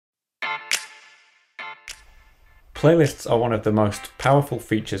Playlists are one of the most powerful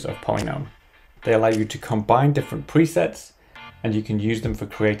features of PolyNome. They allow you to combine different presets, and you can use them for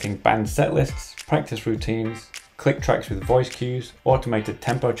creating band set lists, practice routines, click tracks with voice cues, automated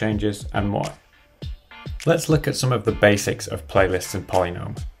tempo changes, and more. Let's look at some of the basics of playlists in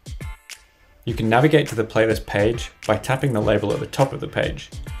PolyNome. You can navigate to the playlist page by tapping the label at the top of the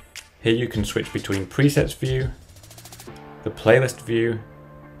page. Here you can switch between Presets View, the Playlist View,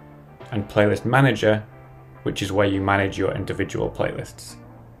 and Playlist Manager, which is where you manage your individual playlists.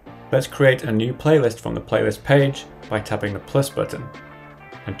 Let's create a new playlist from the playlist page by tapping the plus button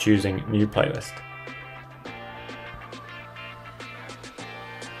and choosing New Playlist.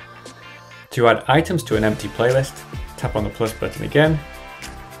 To add items to an empty playlist, tap on the plus button again.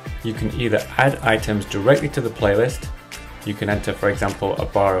 You can either add items directly to the playlist. You can enter, for example, a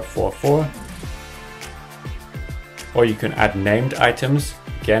bar of 4/4, or you can add named items.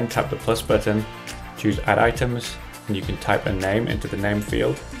 Again, tap the plus button, choose Add Items, and you can type a name into the name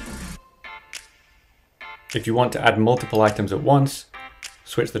field. If you want to add multiple items at once,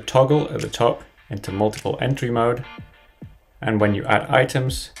 switch the toggle at the top into multiple entry mode, and when you add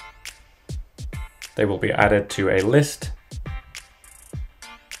items, they will be added to a list,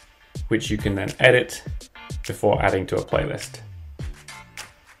 which you can then edit before adding to a playlist.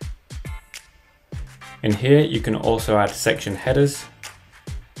 In here, you can also add section headers,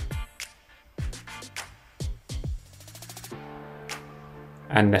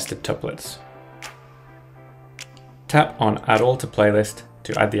 and nested tuplets. Tap on Add All to Playlist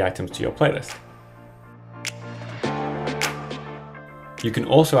to add the items to your playlist. You can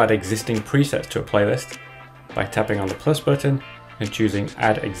also add existing presets to a playlist by tapping on the plus button and choosing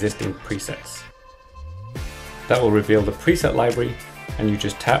Add Existing Presets. That will reveal the preset library, and you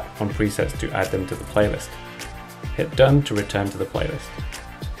just tap on presets to add them to the playlist. Hit Done to return to the playlist.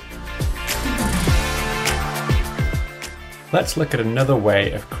 Let's look at another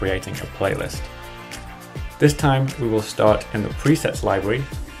way of creating a playlist. This time we will start in the Presets library,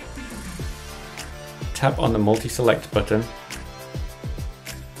 tap on the Multi-Select button,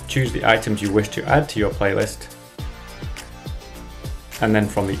 choose the items you wish to add to your playlist, and then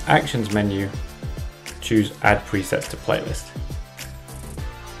from the Actions menu, choose Add Presets to Playlist.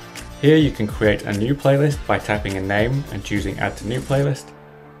 Here you can create a new playlist by tapping a name and choosing Add to New Playlist,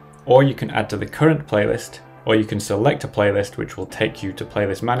 or you can add to the current playlist, or you can select a playlist which will take you to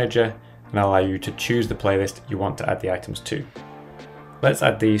Playlist Manager and allow you to choose the playlist you want to add the items to. Let's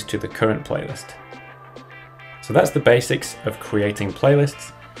add these to the current playlist. So that's the basics of creating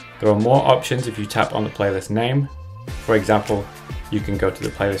playlists. There are more options if you tap on the playlist name. For example, you can go to the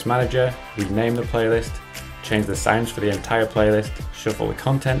Playlist Manager, rename the playlist, change the sounds for the entire playlist, shuffle the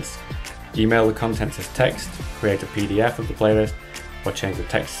contents, email the contents as text, create a PDF of the playlist, or change the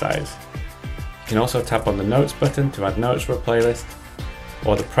text size. You can also tap on the Notes button to add notes for a playlist,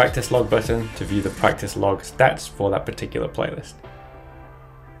 or the Practice Log button to view the practice log stats for that particular playlist.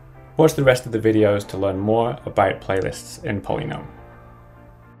 Watch the rest of the videos to learn more about playlists in PolyNome.